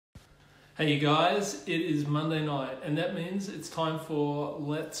Hey you guys, it is Monday night and that means it's time for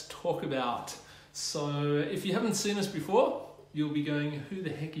Let's Talk About. So if you haven't seen us before, you'll be going, who the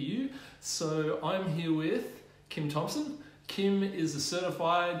heck are you? So I'm here with Kim Thompson. Kim is a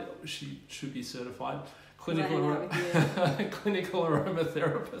certified, she should be certified, clinical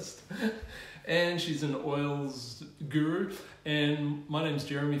aromatherapist. And she's an oils guru. And my name's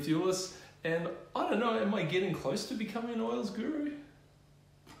Jeremy Thewlis. And I don't know, am I getting close to becoming an oils guru?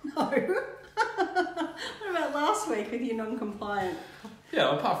 No. What about last week with your non-compliant?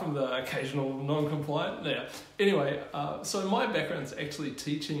 Yeah, apart from the occasional non-compliant. Yeah. Anyway, so my background's actually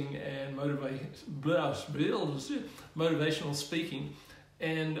teaching and motivational speaking,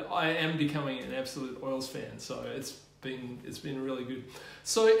 and I am becoming an absolute oils fan. So it's been really good.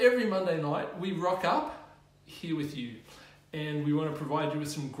 So every Monday night we rock up here with you, and we want to provide you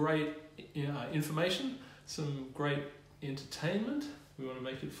with some great information, some great entertainment. We want to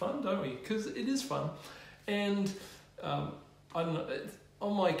make it fun, don't we? Because it is fun. And I don't know,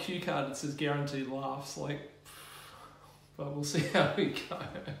 on my cue card it says guaranteed laughs, but we'll see how we go.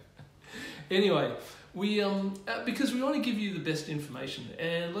 Anyway, we because we want to give you the best information,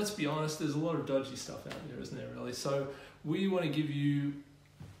 and let's be honest, there's a lot of dodgy stuff out there, isn't there, really? So we want to give you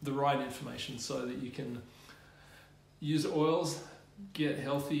the right information so that you can use oils, get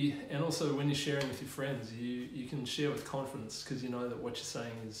healthy, and also when you're sharing with your friends, you can share with confidence because you know that what you're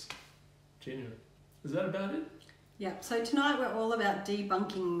saying is genuine. Is that about it? Yeah, so tonight we're all about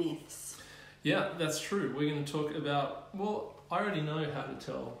debunking myths. Yeah, that's true. We're going to talk about, well, I already know how to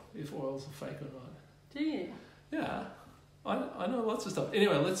tell if oils are fake or not. Do you? Yeah, I know lots of stuff.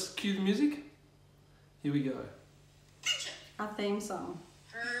 Anyway, let's cue the music. Here we go. Our theme song.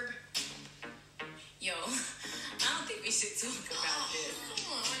 Herb. Yo, I don't think we should talk about this.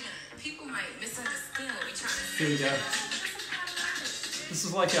 People might misunderstand what we're trying to say. Here we go. This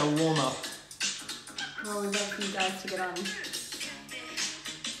is like our warm-up. Well, we're waiting for you guys to get on.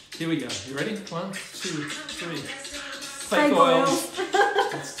 Here we go. You ready? 1, 2, 3. Fake oils.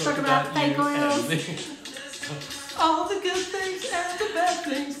 Let's talk about fake oils. All the good things and the bad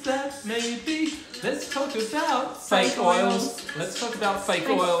things that may be. Let's talk about fake oils. Let's talk about fake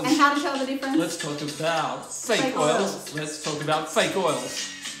oils. And how to tell the difference. Let's talk about fake oils. Let's talk about fake oils.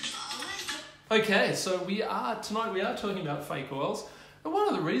 Okay, so tonight we are talking about fake oils. And one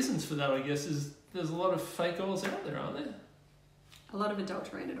of the reasons for that, I guess, is there's a lot of fake oils out there, aren't there? A lot of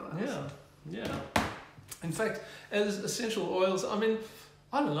adulterated oils. Yeah. In fact, as essential oils, I mean,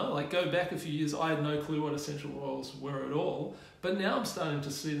 I don't know, go back a few years, I had no clue what essential oils were at all, but now I'm starting to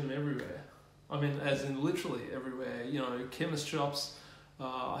see them everywhere. I mean, as in literally everywhere, chemist shops,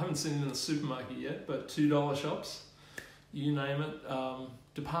 I haven't seen them in the supermarket yet, but $2 shops, you name it,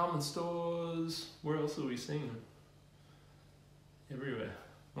 department stores, where else are we seeing them? Everywhere.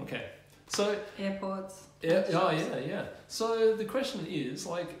 Okay. So airports. Yeah. So the question is,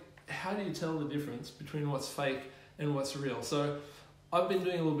 how do you tell the difference between what's fake and what's real? So I've been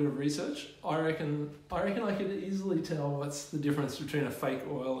doing a little bit of research. I reckon I could easily tell what's the difference between a fake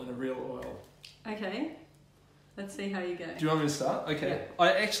oil and a real oil. Okay. Let's see how you go. Do you want me to start? Okay. Yeah.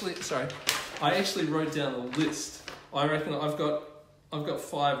 I actually wrote down a list. I reckon I've got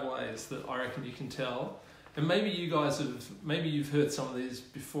 5 ways that I reckon you can tell. And maybe you've heard some of these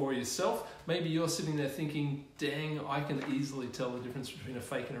before yourself. Maybe you're sitting there thinking, dang, I can easily tell the difference between a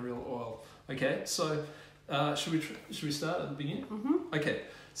fake and a real oil. Okay, so should we start at the beginning? Mm-hmm. Okay,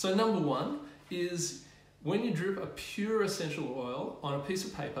 so number 1 is when you drip a pure essential oil on a piece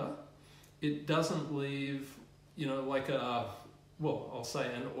of paper, it doesn't leave, I'll say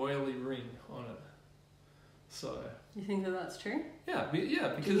an oily ring on it. So. You think that that's true? Yeah,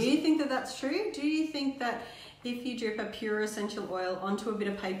 because... Do you think that that's true? Do you think that if you drip a pure essential oil onto a bit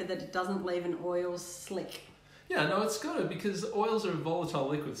of paper that it doesn't leave an oil slick? Yeah, no, it's got to, because oils are volatile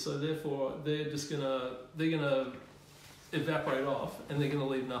liquids, so therefore they're gonna evaporate off and they're gonna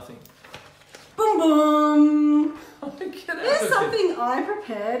leave nothing. Boom boom! Here's something I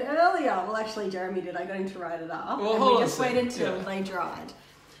prepared earlier. Well, actually, Jeremy did. I got him to write it up, and we just waited till they dried.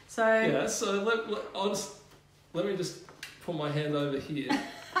 So yeah, so let me just put my hand over here.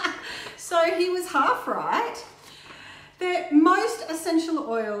 So he was half right. Most essential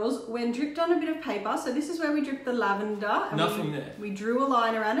oils, when dripped on a bit of paper, so this is where we dripped the lavender. And Nothing there. We drew a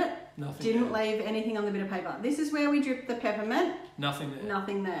line around it. Nothing Didn't there. leave anything on the bit of paper. This is where we dripped the peppermint. Nothing there.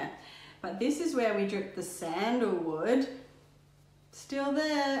 Nothing there. But this is where we dripped the sandalwood. Still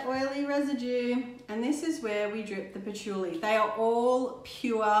there, oily residue. And this is where we drip the patchouli. They are all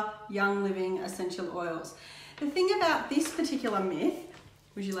pure, young living essential oils. The thing about this particular myth,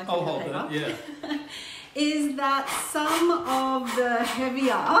 would you like to hold that, yeah. is that some of the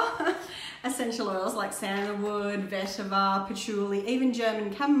heavier essential oils like sandalwood, vetiver, patchouli, even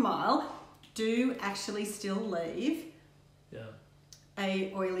German chamomile do actually still leave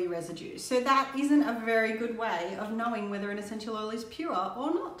a oily residue. So that isn't a very good way of knowing whether an essential oil is pure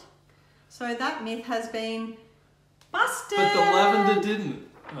or not. So that myth has been busted. But the lavender didn't.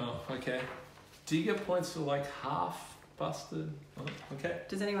 Oh, okay. Do you get points for like half busted? Oh, okay.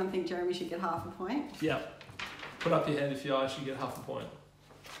 Does anyone think Jeremy should get half a point? Yeah. Put up your hand if I should get half a point.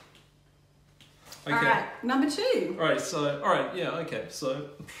 Okay. All right, number 2. All right, so, all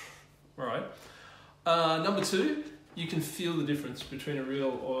right. Number 2, you can feel the difference between a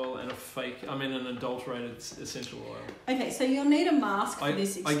real oil and an adulterated essential oil. Okay, so you'll need a mask for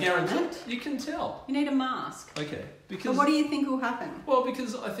this experiment. I guarantee you can tell. You need a mask. Okay. Because, so what do you think will happen? Well,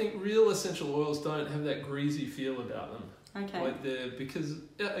 because I think real essential oils don't have that greasy feel about them. Okay. Like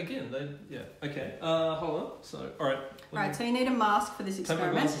okay. Hold on. So, all right. Right, so you need a mask for this Take my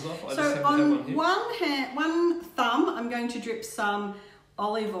experiment. glasses off. I just So happen to have on one one here. thumb, I'm going to drip some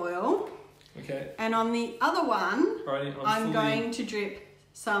olive oil. Okay. And on the other one, Alrighty, I'm going to drip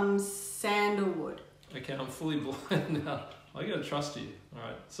some sandalwood. Okay, I'm fully blind now. I gotta trust you. All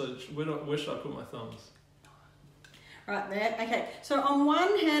right. So where should I put my thumbs? Right there. Okay. So on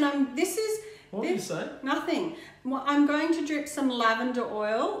one hand, What did you say? Nothing. Well, I'm going to drip some lavender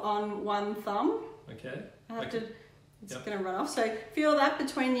oil on one thumb. Okay. It's going to run off. So feel that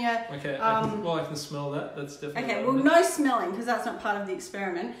between your... Okay. I can smell that. That's definitely... Okay, well, no smelling because that's not part of the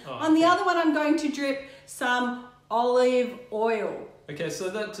experiment. Oh, on the other one, I'm going to drip some olive oil. Okay, so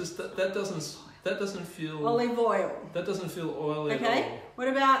that doesn't feel... Olive oil. That doesn't feel oily at Okay, all. what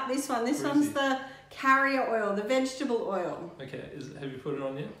about this one? This one's the carrier oil, the vegetable oil. Okay, have you put it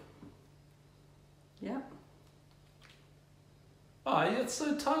on yet? Yep. Oh, yeah, it's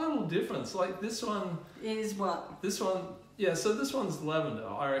a total difference. Like this one... Is what? This one... Yeah, so this one's lavender,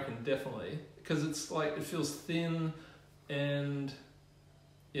 I reckon, definitely. Because it's like, it feels thin and...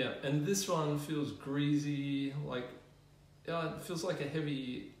 Yeah, and this one feels greasy, like... Yeah, it feels like a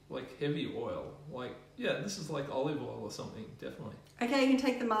heavy oil. Like, yeah, this is like olive oil or something, definitely. Okay, you can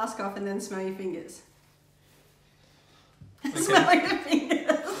take the mask off and then smell your fingers. Okay. Smell your fingers.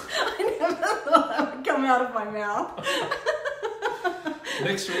 I never thought that would come out of my mouth.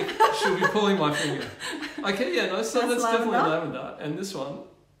 Next week, she'll be pulling my finger. Okay, yeah, no, so that's definitely lavender. And this one...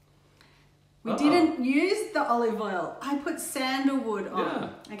 We didn't use the olive oil. I put sandalwood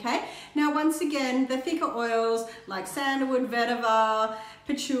on. Yeah. Okay? Now, once again, the thicker oils like sandalwood, vetiver,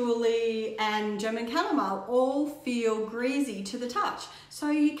 patchouli, and German chamomile all feel greasy to the touch. So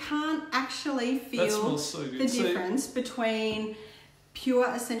you can't actually feel the difference between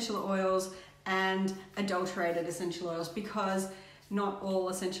pure essential oils and adulterated essential oils because not all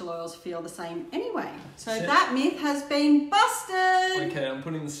essential oils feel the same anyway. So that myth has been busted. Okay, I'm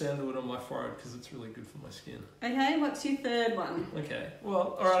putting the sandalwood on my forehead because it's really good for my skin. Okay, what's your third one? Okay,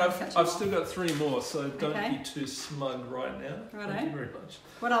 well, all right, I've still got 3 more, so don't be too smug right now. Righto. Thank you very much.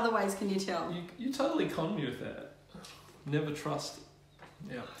 What other ways can you tell? You totally conned me with that. Never trust.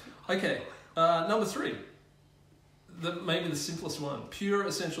 Yeah. Okay, number 3. Maybe the simplest one. Pure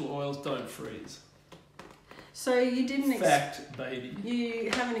essential oils don't freeze. So you didn't... Fact, baby.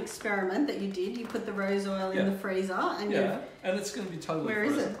 You have an experiment that you did. You put the rose oil in the freezer and and it's going to be totally Where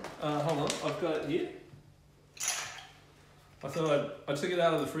frozen. is it? Hold on, I've got it here. I thought I took it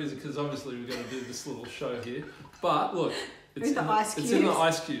out of the freezer because obviously we're going to do this little show here. But look, it's in the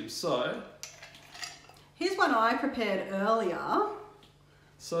ice cubes. So here's one I prepared earlier.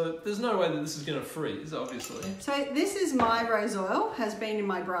 So there's no way that this is going to freeze, obviously. So this is my rose oil, has been in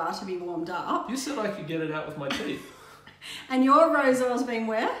my bra to be warmed up. You said I could get it out with my teeth. And your rose oil's been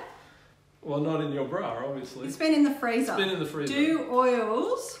where? Well, not in your bra, obviously. It's been in the freezer. It's been in the freezer. Do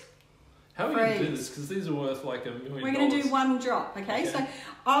oils How are we going to do this? Because these are worth like $1 million. We're going to do one drop, okay? So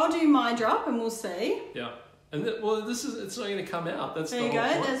I'll do my drop and we'll see. Yeah. And it's not going to come out. That's there you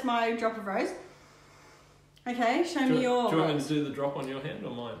go. There's my drop of rose. Okay, show me your... Do you want me to do the drop on your hand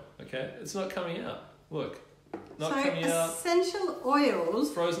or mine? Okay, it's not coming out. Look, not coming out. Essential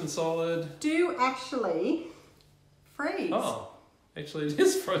oils... Frozen solid. ...do actually freeze. Oh, actually it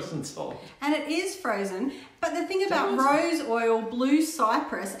is frozen solid. And it is frozen, but the thing about rose oil, blue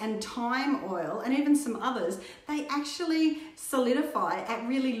cypress and thyme oil, and even some others, they actually solidify at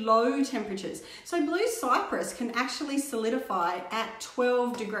really low temperatures. So blue cypress can actually solidify at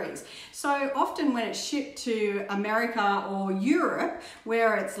 12 degrees. So often when it's shipped to America or Europe,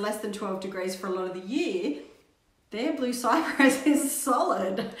 where it's less than 12 degrees for a lot of the year, Their blue cypress is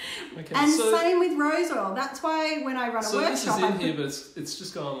solid. Okay. And so, same with rose oil. That's why when I run a so workshop, this is in here, but it's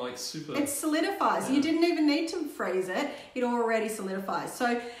just gone like super. it solidifies. Yeah. You didn't even need to freeze it. It already solidifies.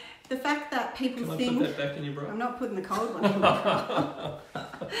 So the fact that people Can think... I put that back in your bra? I'm not putting the cold one in my bra.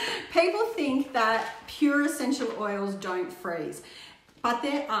 People think that pure essential oils don't freeze. But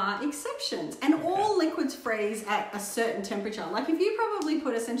there are exceptions, and all liquids freeze at a certain temperature. Like if you probably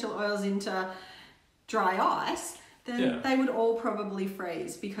put essential oils into dry ice, then they would all probably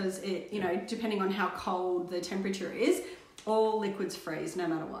freeze because it, you know, depending on how cold the temperature is, all liquids freeze no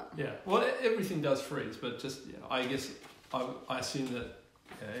matter what. Yeah, well, everything does freeze, but just, I guess, I assume that,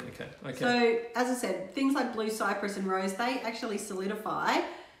 okay. So, as I said, things like blue cypress and rose, they actually solidify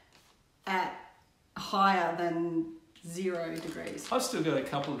at higher than 0 degrees. I've still got a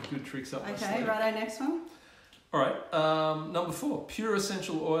couple of good tricks up my sleeve. Okay, righto, next one. All right, number 4, pure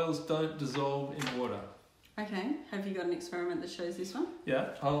essential oils don't dissolve in water. Okay, have you got an experiment that shows this one?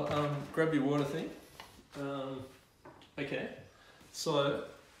 Yeah, I'll grab your water thing. Okay, so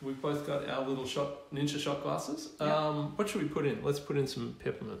we've both got our little ninja shot glasses. What should we put in? Let's put in some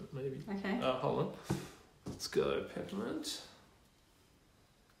peppermint, maybe. Okay. Hold on. Let's go peppermint.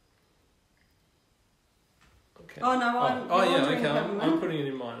 Okay. Oh no, I'm putting it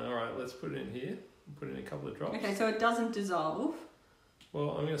in mine. All right, let's put it in here. Put in a couple of drops. Okay, so it doesn't dissolve.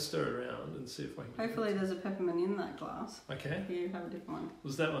 Well, I'm going to stir it around and see if I can... Hopefully there's a peppermint in that glass. Okay. You have a different one.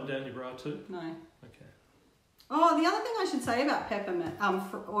 Was that one down your bra too? No. Okay. Oh, the other thing I should say about peppermint,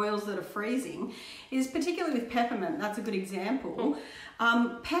 for oils that are freezing, is particularly with peppermint, that's a good example.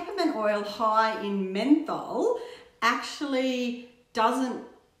 Peppermint oil high in menthol actually doesn't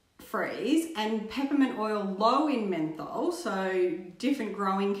freeze, and peppermint oil low in menthol, so different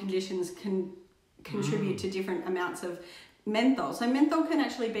growing conditions can contribute to different amounts of menthol. So menthol can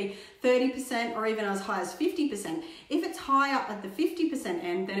actually be 30% or even as high as 50%. If it's high up at the 50%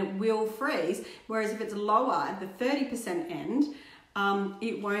 end, then it will freeze, whereas if it's lower at the 30% end,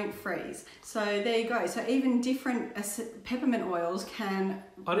 it won't freeze. So there you go. So even different peppermint oils can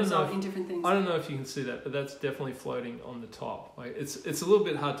result in different things. I don't know if you can see that, but that's definitely floating on the top. Like it's a little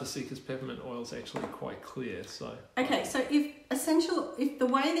bit hard to see because peppermint oil is actually quite clear. So okay, so if the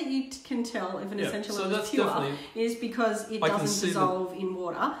way that you can tell if an essential oil is pure is because it doesn't dissolve in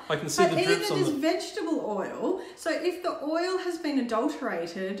water. I can see the drips on the... But even as vegetable oil, so if the oil has been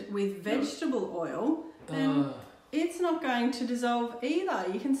adulterated with vegetable oil, then it's not going to dissolve either.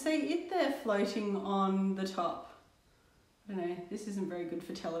 You can see it there floating on the top. I don't know, this isn't very good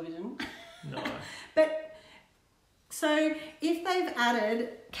for television. No. But, so if they've added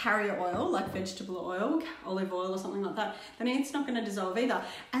carrier oil, like vegetable oil, olive oil or something like that, then it's not going to dissolve either.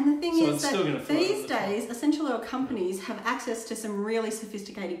 And the thing is that these days, essential oil companies have access to some really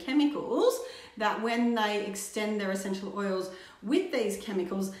sophisticated chemicals that when they extend their essential oils with these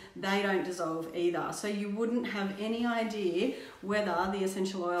chemicals, they don't dissolve either. So you wouldn't have any idea whether the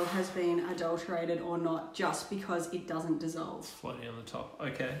essential oil has been adulterated or not just because it doesn't dissolve. It's floating on the top.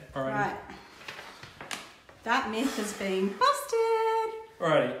 Okay, all right. Right. That myth has been busted.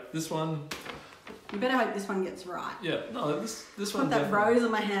 Alrighty, this one. You better hope this one gets right. Yeah, no, this one. Put that rose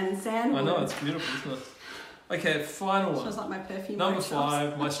on my hand and sandalwood. I know, it's beautiful, isn't it? Okay, final one. Smells like my perfume. Number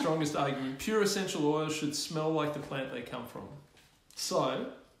 5, my strongest argument. Pure essential oils should smell like the plant they come from.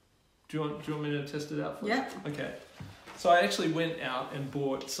 So, do you want me to test it out for you? Yeah. Okay. So I actually went out and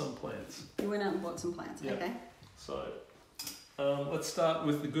bought some plants. You went out and bought some plants, Yep. okay. So, let's start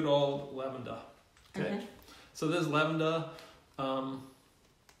with the good old lavender. Okay. So there's lavender. How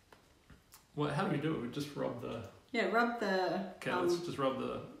do we do it? We just rub the... Yeah, rub the... Okay, let's just rub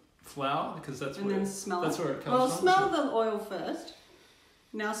the flour because that's and where... then smell that's it. where it comes from. Well, smell the oil first.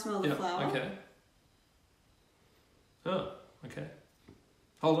 Now smell the flour. Okay. Oh, okay.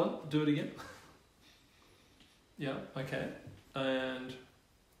 Hold on, do it again. Yeah, okay. And...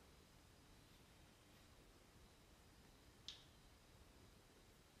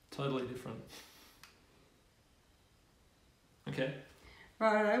 totally different. Okay.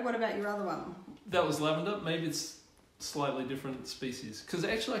 Right, what about your other one? That was lavender. Maybe it's slightly different species. Because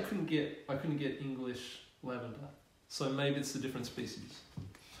actually I couldn't get English lavender. So maybe it's a different species.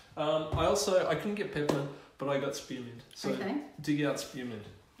 I couldn't get peppermint, but I got spearmint. So dig out spearmint.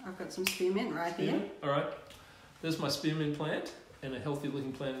 I've got some spearmint right here. Alright. There's my spearmint plant. And a healthy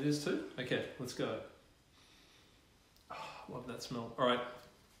looking plant it is too. Okay, let's go. Oh, love that smell. Alright.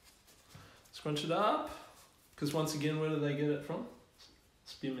 Scrunch it up. Because once again, where do they get it from?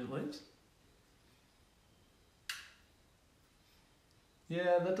 Spearmint leaves.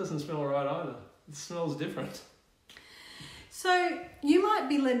 Yeah, that doesn't smell right either. It smells different. So you might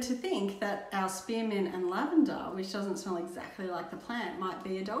be led to think that our spearmint and lavender, which doesn't smell exactly like the plant, might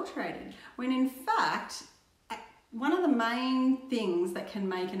be adulterated, when in fact, one of the main things that can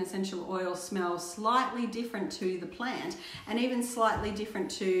make an essential oil smell slightly different to the plant and even slightly different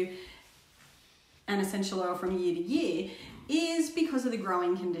to an essential oil from year to year is because of the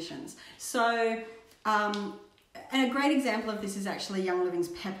growing conditions. So, and a great example of this is actually Young Living's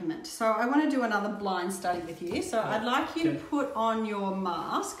peppermint. So I want to do another blind study with you. So I'd like you to put on your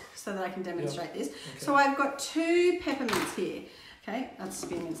mask so that I can demonstrate this. Okay. So I've got 2 peppermints here. Okay, that's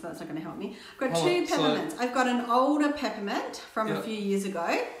spearmint, so that's not going to help me. I've got 2 peppermints. I've got an older peppermint from a few years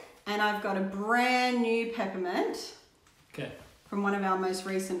ago, and I've got a brand new peppermint from one of our most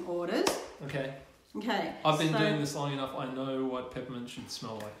recent orders. Okay. I've been doing this long enough, I know what peppermint should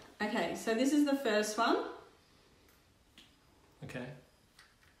smell like. Okay, so this is the first one. Okay.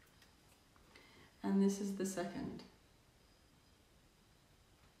 And this is the second.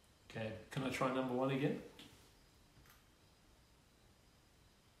 Okay, can I try number 1 again?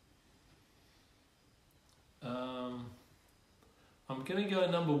 I'm going to go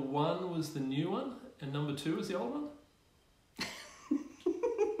number 1 was the new one and number 2 was the old one?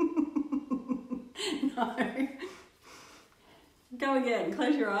 No. Go again,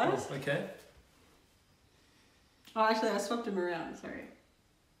 close your eyes. Oh, okay. Oh, actually I swapped them around, sorry.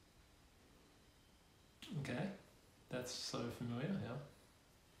 Okay, that's so familiar, yeah.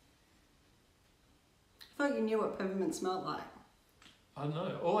 I thought you knew what peppermint smelled like. I don't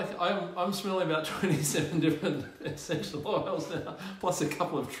know. I'm smelling about 27 different essential oils now, plus a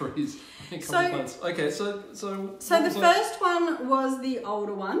couple of trees, a couple of plants. Okay, so the first one was the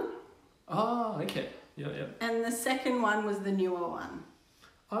older one. Oh, okay. Yeah. And the second one was the newer one.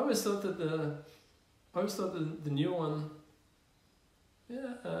 I always thought that the newer one,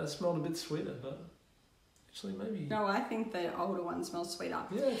 smelled a bit sweeter, but actually maybe. No, I think the older one smells sweeter.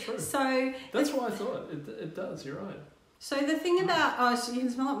 Yeah, true. So that's why I thought it does. You're right. So the thing about, so you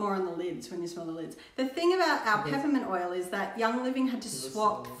can smell it more on the lids when you smell the lids. The thing about our peppermint oil is that Young Living had to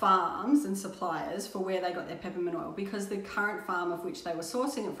swap farms and suppliers for where they got their peppermint oil because the current farm of which they were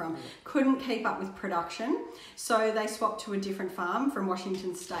sourcing it from couldn't keep up with production. So they swapped to a different farm from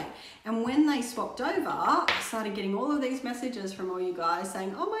Washington State. And when they swapped over, I started getting all of these messages from all you guys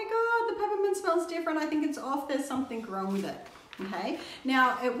saying, oh my God, the peppermint smells different. I think it's off. There's something wrong with it. Okay,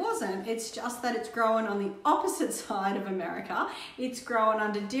 now it wasn't, it's just that it's growing on the opposite side of America. It's growing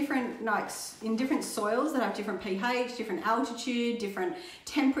under different, in different soils that have different pH, different altitude, different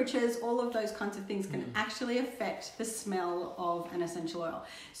temperatures. All of those kinds of things can actually affect the smell of an essential oil.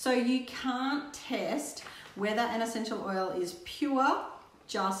 So you can't test whether an essential oil is pure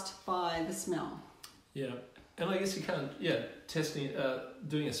just by the smell. Yeah, and I guess you can't,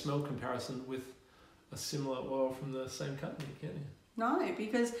 doing a smell comparison with a similar oil from the same company, can you? No,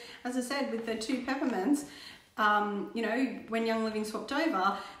 because as I said, with the 2 peppermints, when Young Living swapped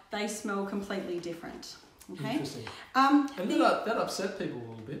over, they smell completely different. Okay. Interesting. And that upset people a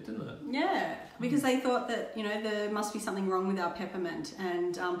little bit, didn't it? Yeah, because they thought that there must be something wrong with our peppermint,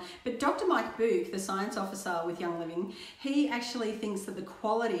 and but Dr. Mike Book, the science officer with Young Living, he actually thinks that the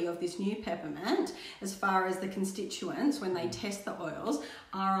quality of this new peppermint, as far as the constituents when they test the oils,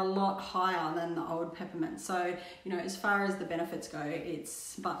 are a lot higher than the old peppermint. So as far as the benefits go,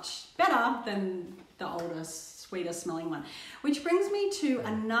 it's much better than the older, sweeter smelling one. Which brings me to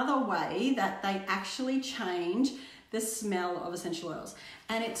another way that they actually change the smell of essential oils,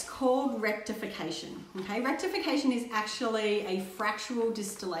 and it's called rectification. Okay, rectification is actually a fractual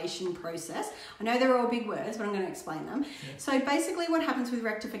distillation process. I know they're all big words, but I'm going to explain them. Yeah. So basically what happens with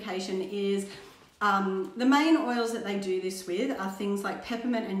rectification is the main oils that they do this with are things like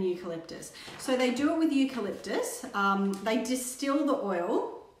peppermint and eucalyptus. So they do it with eucalyptus. They distill the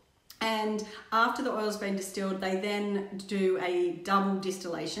oil, and after the oil's been distilled, they then do a double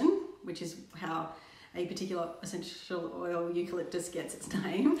distillation, which is how a particular essential oil, eucalyptus, gets its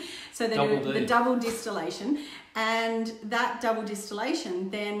name. So they do the double distillation, and that double distillation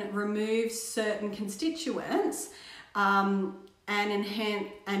then removes certain constituents and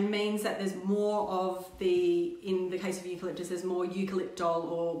means that there's more of in the case of eucalyptus, there's more eucalyptol,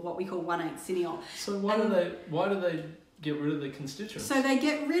 or what we call 1,8 cineol. So why do they get rid of the constituents? So they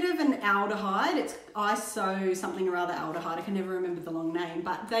get rid of an aldehyde. It's iso something or other aldehyde. I can never remember the long name,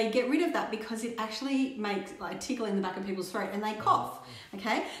 but they get rid of that because it actually makes like a tickle in the back of people's throat and they cough.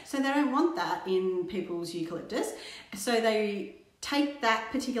 Okay, so they don't want that in people's eucalyptus. So they take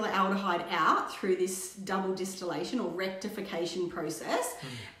that particular aldehyde out through this double distillation or rectification process,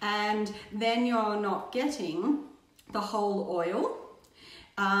 and then you're not getting the whole oil.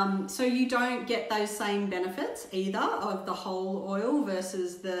 So you don't get those same benefits either of the whole oil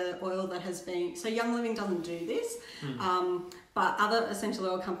versus the oil that has been, so Young Living doesn't do this, but other essential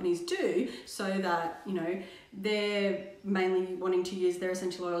oil companies do, so that, you know, they're mainly wanting to use their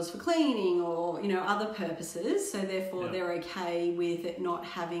essential oils for cleaning or, you know, other purposes. So therefore they're okay with it not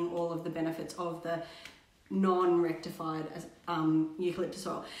having all of the benefits of the non-rectified eucalyptus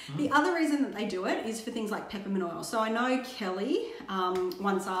oil. The other reason that they do it is for things like peppermint oil. So I know Kelly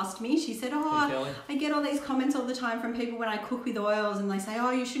once asked me, she said, Hey, I get all these comments all the time from people when I cook with oils, and they say,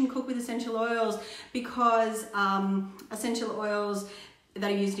 oh, you shouldn't cook with essential oils because essential oils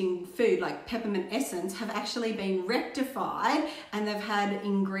that are used in food, like peppermint essence, have actually been rectified and they've had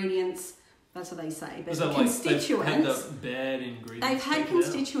ingredients, that's what they say, but the constituents, they've had the bad ingredients. They've had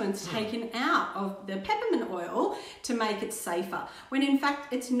constituents taken out of the peppermint oil to make it safer. When in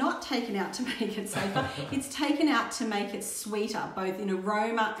fact it's not taken out to make it safer, it's taken out to make it sweeter, both in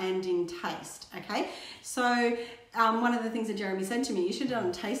aroma and in taste. Okay, so one of the things that Jeremy said to me, you should have done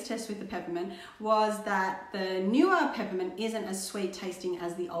a taste test with the peppermint, was that the newer peppermint isn't as sweet tasting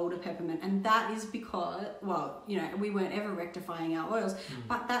as the older peppermint. And that is because, well, you know, we weren't ever rectifying our oils,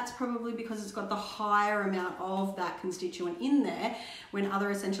 but that's probably because it's got the higher amount of that constituent in there. When other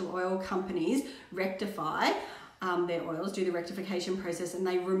essential oil companies rectify their oils, do the rectification process, and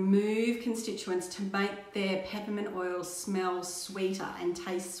they remove constituents to make their peppermint oil smell sweeter and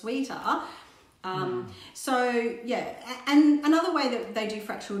taste sweeter. So yeah, and another way that they do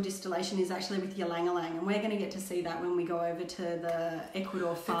fractual distillation is actually with ylang-ylang, and we're going to get to see that when we go over to the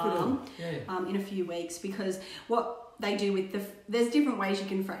Ecuador farm in a few weeks, because what they do with there's different ways you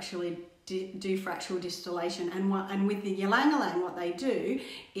can fractually do fractual distillation, and with the ylang-ylang what they do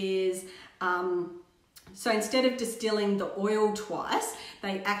is so instead of distilling the oil twice,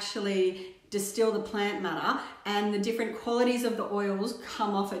 they actually distill the plant matter, and the different qualities of the oils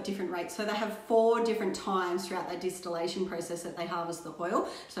come off at different rates. So they have 4 different times throughout that distillation process that they harvest the oil.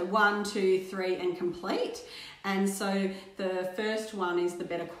 So 1, 2, 3 and complete. And so the first one is the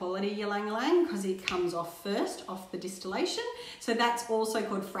better quality ylang-ylang because it comes off first, off the distillation. So that's also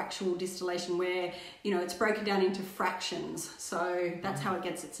called fractual distillation, where, you know, it's broken down into fractions. So that's how it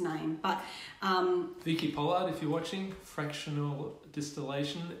gets its name. But Vicky Pollard, if you're watching, fractional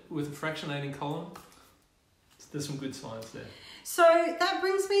distillation with a fractionating column. There's some good science there. So that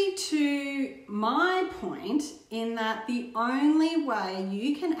brings me to my point, in that the only way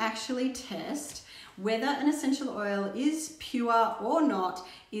you can actually test whether an essential oil is pure or not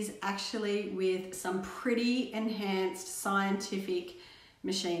is actually with some pretty enhanced scientific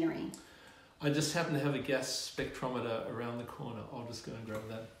machinery. I just happen to have a gas spectrometer around the corner. I'll just go and grab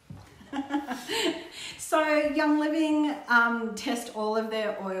that. So Young Living test all of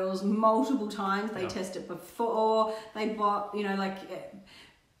their oils multiple times. They test it before they bought, you know, like,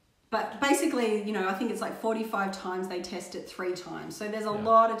 but basically, you know, I think it's like 45 times they test it 3 times. So there's a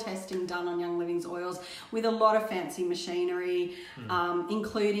lot of testing done on Young Living's oils with a lot of fancy machinery,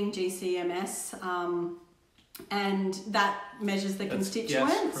 including GCMS, and that measures the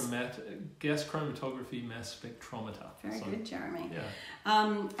constituents. Gas chromatography mass spectrometer. Very good, Jeremy. Yeah.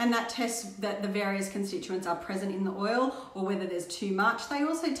 And that tests that the various constituents are present in the oil, or whether there's too much. They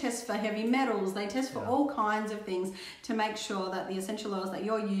also test for heavy metals. They test for all kinds of things to make sure that the essential oils that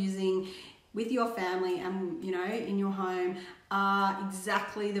you're using with your family and, you know, in your home are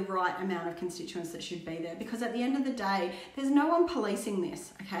exactly the right amount of constituents that should be there. Because at the end of the day, there's no one policing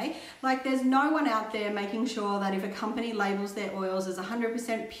this, okay? Like, there's no one out there making sure that if a company labels their oils as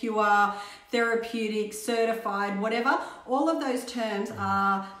 100% pure, therapeutic, certified, whatever, all of those terms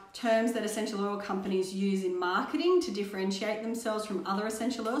are terms that essential oil companies use in marketing to differentiate themselves from other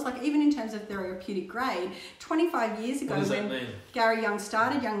essential oils. Like, even in terms of therapeutic grade, 25 years ago when Gary Young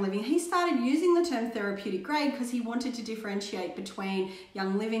started Young Living, he started using the term therapeutic grade because he wanted to differentiate between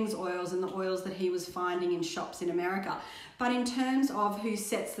Young Living's oils and the oils that he was finding in shops in America. But in terms of who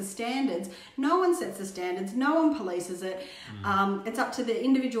sets the standards, no one sets the standards, no one polices it. It's up to the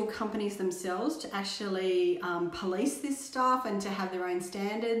individual companies themselves to actually police this stuff and to have their own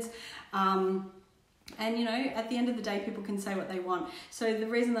standards. And, you know, at the end of the day, people can say what they want. So the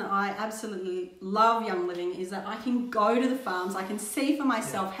reason that I absolutely love Young Living is that I can go to the farms, I can see for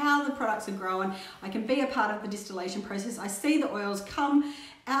myself how the products are growing, I can be a part of the distillation process, I see the oils come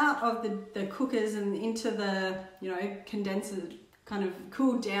out of the cookers and into the, you know, condenser, kind of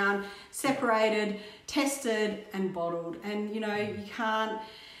cooled down, separated, tested and bottled. And, you know, you can't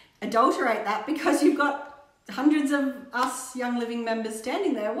adulterate that because you've got hundreds of us Young Living members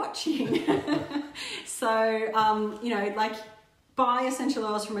standing there watching. So, you know, like, buy essential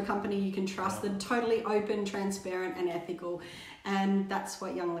oils from a company you can trust. They're totally open, transparent, and ethical. And that's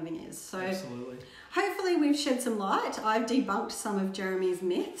what Young Living is. So Absolutely. hopefully we've shed some light. I've debunked some of Jeremy's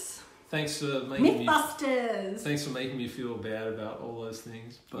myths. Thanks for making Mythbusters. Thanks for making me feel bad about all those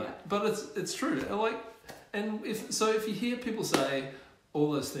things. But Yeah. but it's true. Like, and if you hear people say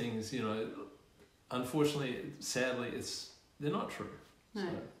all those things, you know, unfortunately, sadly, they're not true. No.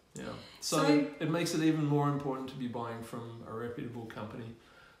 So, yeah. So it makes it even more important to be buying from a reputable company.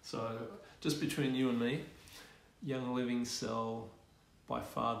 So just between you and me, Young Living sell by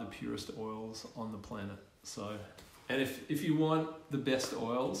far the purest oils on the planet. So, and if you want the best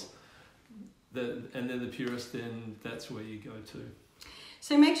oils, and they're the purest, then that's where you go to.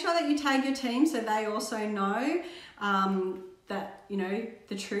 So make sure that you tag your team so they also know that, you know,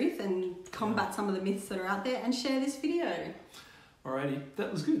 the truth and combat some of the myths that are out there, and share this video. Alrighty,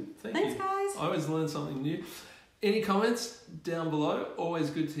 that was good. Thanks, Guys. I always learn something new. Any comments down below? Always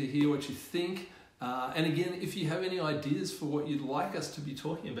good to hear what you think. And again, if you have any ideas for what you'd like us to be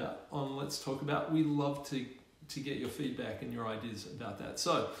talking about on Let's Talk About, we love to get your feedback and your ideas about that.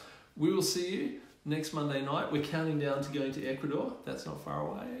 So we will see you next Monday night. We're counting down to going to Ecuador. That's not far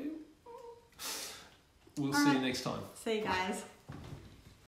away. We'll see you next time. See you guys.